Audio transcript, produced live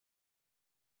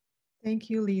Thank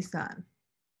you, Lisa.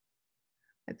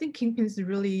 I think Kingpin is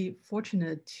really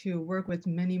fortunate to work with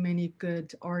many, many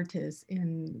good artists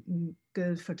and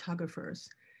good photographers.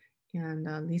 And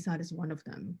Lisa is one of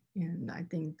them. And I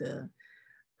think the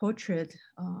portrait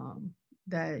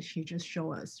that she just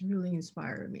showed us really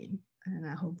inspired me. And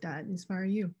I hope that inspire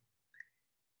you.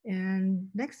 And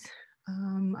next,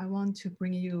 I want to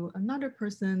bring you another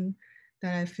person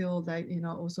that I feel that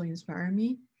also inspire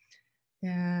me,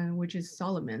 and which is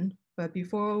Solomon. But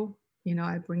before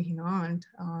I bring him on,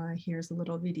 here's a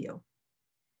little video.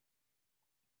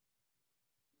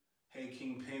 Hey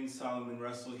Kingpin, Solomon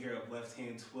Russell here of Left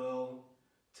Hand Twill.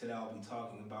 Today I'll be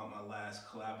talking about my last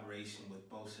collaboration with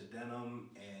Bosa Denim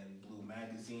and Blue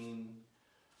Magazine,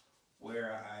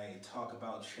 where I talk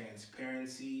about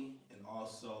transparency and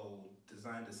also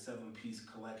designed a 7-piece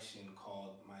collection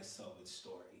called My Selvage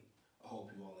Story. I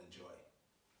hope you all enjoy.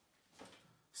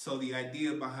 So the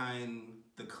idea behind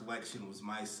the collection was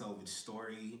My Selvage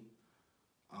Story.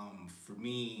 For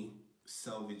me,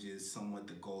 selvage is somewhat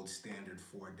the gold standard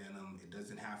for denim. It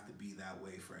doesn't have to be that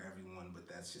way for everyone, but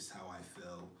that's just how I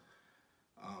feel.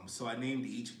 So I named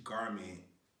each garment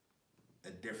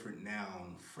a different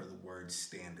noun for the word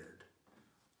standard.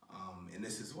 And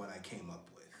this is what I came up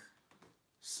with.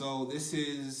 So this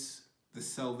is the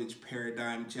Selvage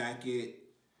Paradigm jacket.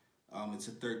 It's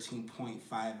a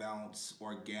 13.5 ounce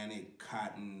organic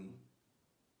cotton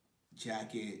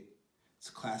jacket. It's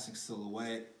a classic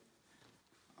silhouette.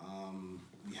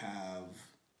 We have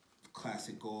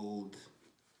classic gold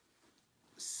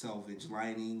selvage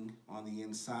lining on the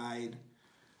inside,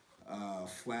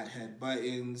 flathead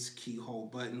buttons, keyhole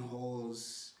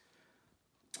buttonholes.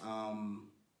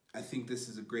 I think this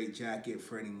is a great jacket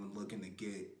for anyone looking to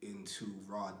get into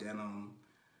raw denim.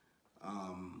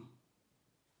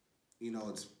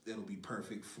 It'll be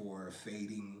perfect for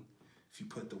fading. If you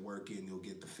put the work in, you'll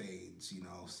get the fades,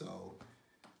 So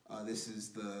this is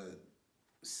the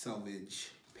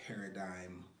Selvage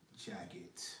Paradigm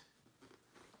jacket.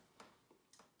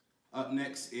 Up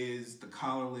next is the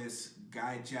collarless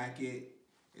guy jacket.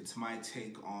 It's my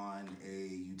take on a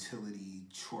utility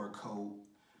chore coat.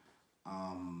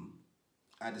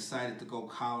 I decided to go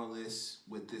collarless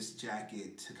with this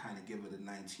jacket to kind of give it a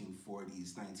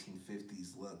 1940s,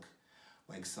 1950s look,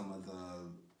 like some of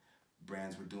the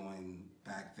brands were doing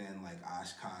back then, like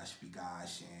Oshkosh,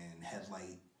 Bigosh, and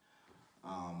Headlight.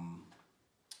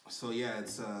 So yeah,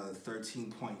 it's a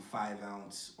 13.5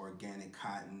 ounce organic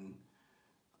cotton,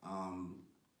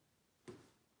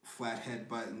 flathead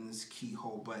buttons,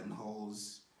 keyhole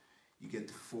buttonholes. You get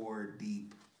the 4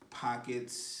 deep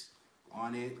pockets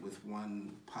on it with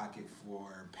 1 pocket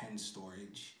for pen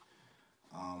storage.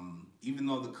 Even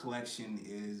though the collection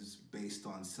is based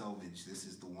on selvage, this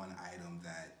is the one item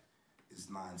that is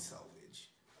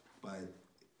non-selvage. But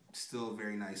still a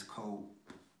very nice coat.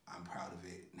 I'm proud of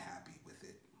it and happy with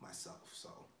it myself.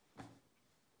 So.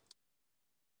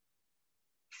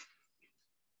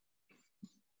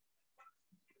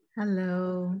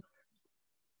 Hello.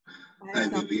 Hi,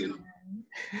 Vivian.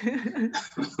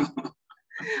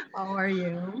 How are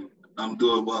you? I'm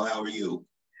doing well. How are you?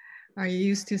 Are you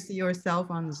used to see yourself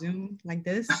on Zoom like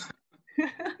this?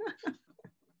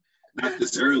 Not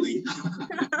this early.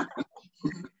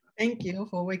 Thank you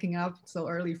for waking up so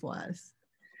early for us.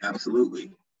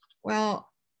 Absolutely. Well,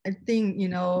 I think,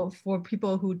 for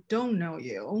people who don't know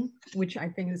you, which I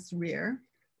think is rare,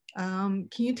 can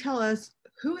you tell us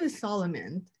who is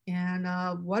Solomon and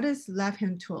what is Left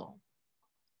Hand Twill?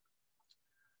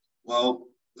 Well,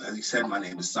 as you said, my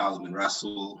name is Solomon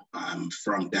Russell. I'm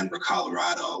from Denver,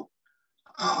 Colorado.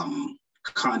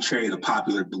 Contrary to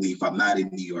popular belief, I'm not in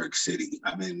New York City.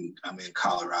 I'm in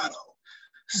Colorado.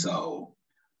 So,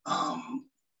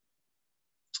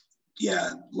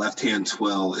 yeah, Left Hand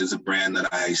Twill is a brand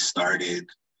that I started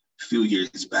a few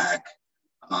years back.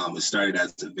 It started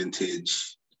as a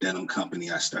vintage denim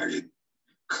company. I started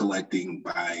collecting,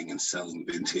 buying, and selling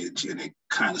vintage, and it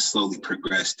kind of slowly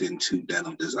progressed into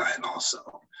denim design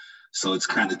also. So it's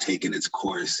kind of taken its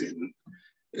course, and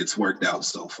it's worked out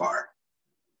so far.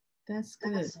 That's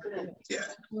good. Yeah.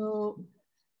 Well,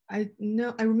 I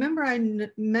remember I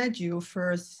met you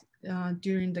first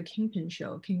during the Kingpin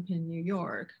show, Kingpin, New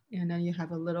York, and then you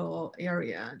have a little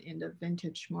area in the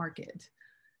vintage market.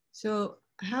 So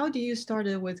how do you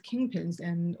started with Kingpins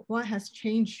and what has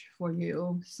changed for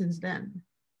you since then?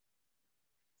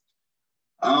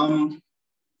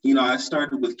 I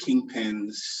started with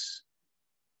Kingpins,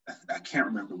 I can't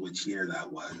remember which year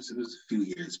that was. It was a few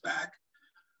years back.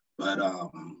 But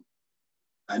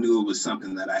I knew it was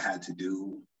something that I had to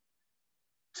do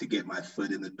to get my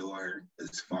foot in the door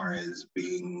as far as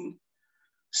being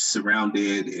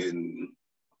surrounded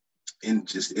and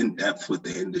just in depth with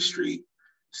the industry.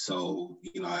 So,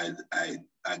 you know,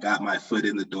 I got my foot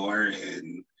in the door,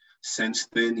 and since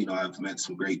then, you know, I've met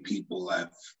some great people.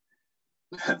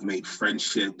 Have made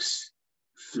friendships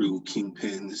through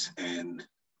Kingpins, and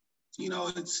you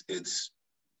know, it's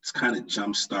kind of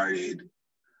jump started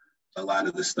a lot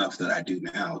of the stuff that I do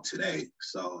now today.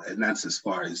 So, and that's as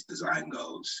far as design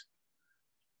goes.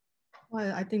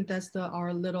 Well, I think that's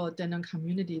our little denim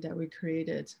community that we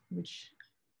created, which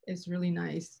is really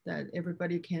nice that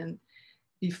everybody can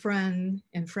be friend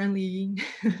and friendly.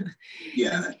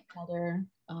 Yeah. And each other.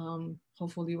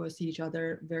 Hopefully we'll see each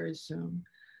other very soon.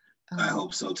 I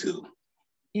hope so too.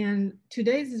 And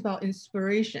today's is about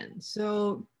inspiration.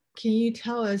 So can you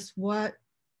tell us what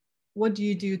do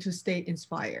you do to stay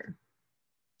inspired?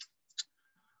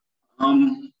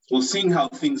 Well, seeing how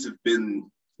things have been,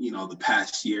 you know, the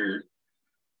past year,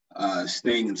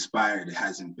 staying inspired, it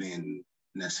hasn't been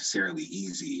necessarily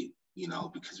easy, you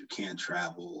know, because we can't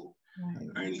travel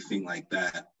or anything like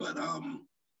that. But,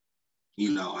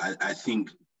 you know, I think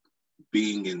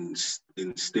being in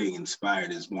staying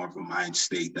inspired is more of a mind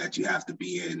state that you have to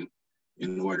be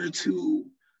in order to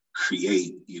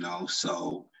create, you know.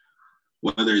 So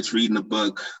whether it's reading a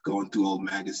book, going through old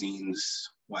magazines,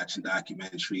 watching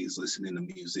documentaries, listening to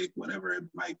music, whatever it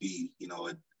might be, you know,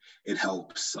 it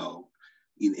helps. So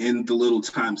in the little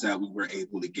times that we were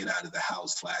able to get out of the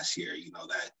house last year, you know,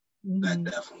 that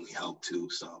definitely helped too.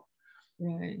 So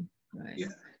right. Yeah.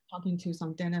 Talking to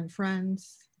some denim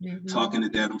friends, maybe. Talking to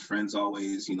denim friends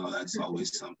always, you know, that's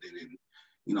always something. And,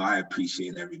 you know, I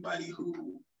appreciate everybody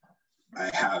who I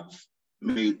have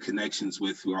made connections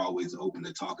with who are always open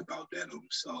to talk about denim.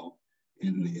 So,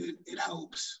 and it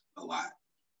helps a lot.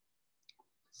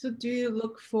 So do you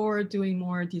look forward doing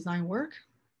more design work?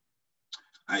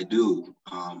 I do.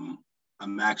 I'm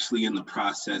actually in the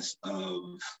process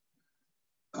of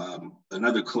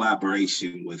another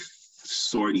collaboration with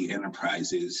Sortie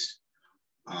Enterprises.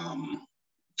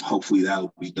 Hopefully that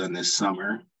will be done this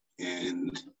summer,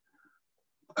 and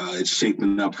it's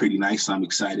shaping up pretty nice. I'm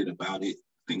excited about it.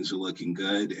 Things are looking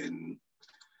good, and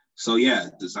so yeah,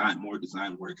 more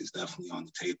design work is definitely on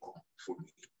the table for me.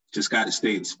 Just got to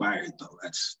stay inspired though.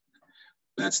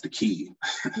 That's the key.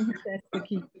 That's the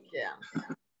key. Yeah.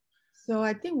 So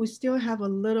I think we still have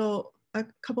a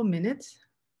couple minutes.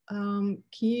 Can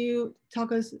you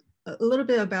talk us a little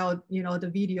bit about, you know, the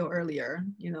video earlier,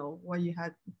 you know, what you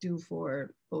had to do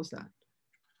for BOSA?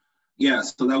 Yeah,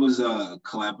 so that was a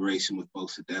collaboration with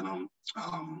BOSA Denim.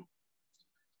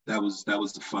 That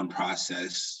was a fun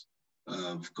process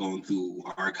of going through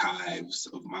archives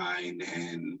of mine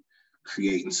and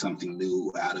creating something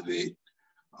new out of it.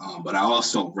 But I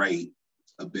also write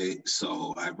a bit.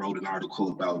 So I wrote an article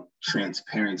about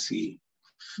transparency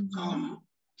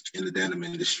in the denim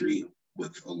industry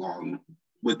along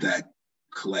with that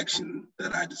collection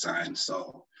that I designed.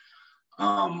 So,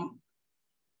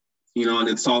 you know, and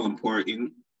it's all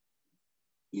important.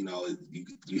 You know,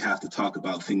 you have to talk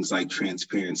about things like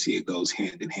transparency. It goes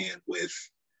hand in hand with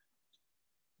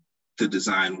the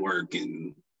design work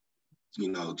and, you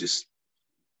know, just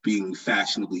being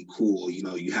fashionably cool. You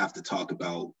know, you have to talk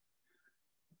about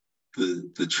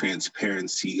the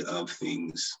transparency of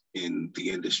things in the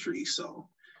industry. So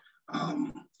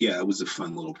yeah, it was a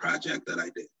fun little project that I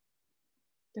did.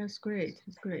 That's great.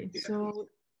 That's great. Yeah. So,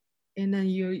 and then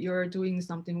you're doing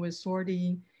something with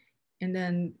Sortie, and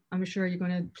then I'm sure you're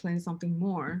going to plan something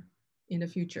more in the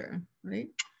future, right?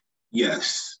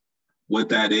 Yes. What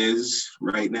that is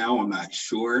right now, I'm not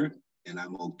sure, and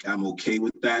I'm okay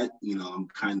with that. You know, I'm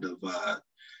kind of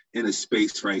in a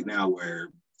space right now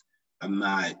where I'm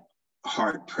not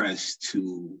hard pressed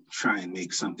to try and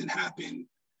make something happen.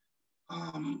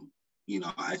 You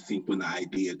know, I think when the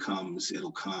idea comes,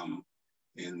 it'll come,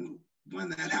 and when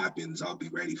that happens, I'll be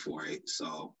ready for it.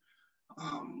 So,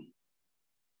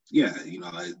 yeah, you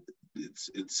know,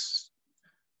 it's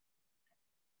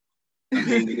I'm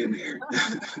hanging in there.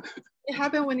 It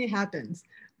happens when it happens.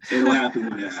 It'll happen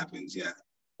when it happens. Yeah.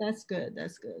 That's good.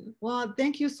 That's good. Well,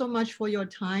 thank you so much for your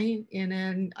time, and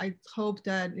then I hope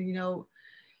that, you know,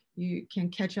 you can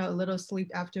catch a little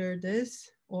sleep after this,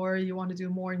 or you want to do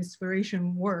more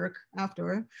inspiration work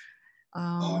after.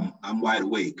 I'm wide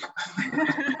awake.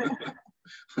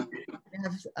 We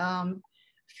have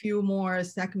few more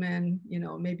segments, you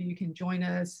know, maybe you can join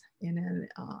us. And then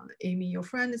Amy, your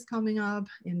friend, is coming up.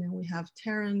 And then we have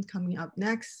Taryn coming up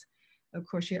next, a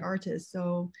crochet artist.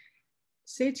 So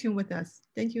stay tuned with us.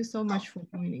 Thank you so much for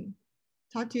joining.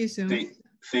 Talk to you soon.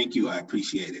 Thank you. I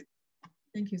appreciate it.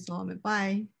 Thank you, Solomon.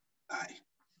 Bye. Bye.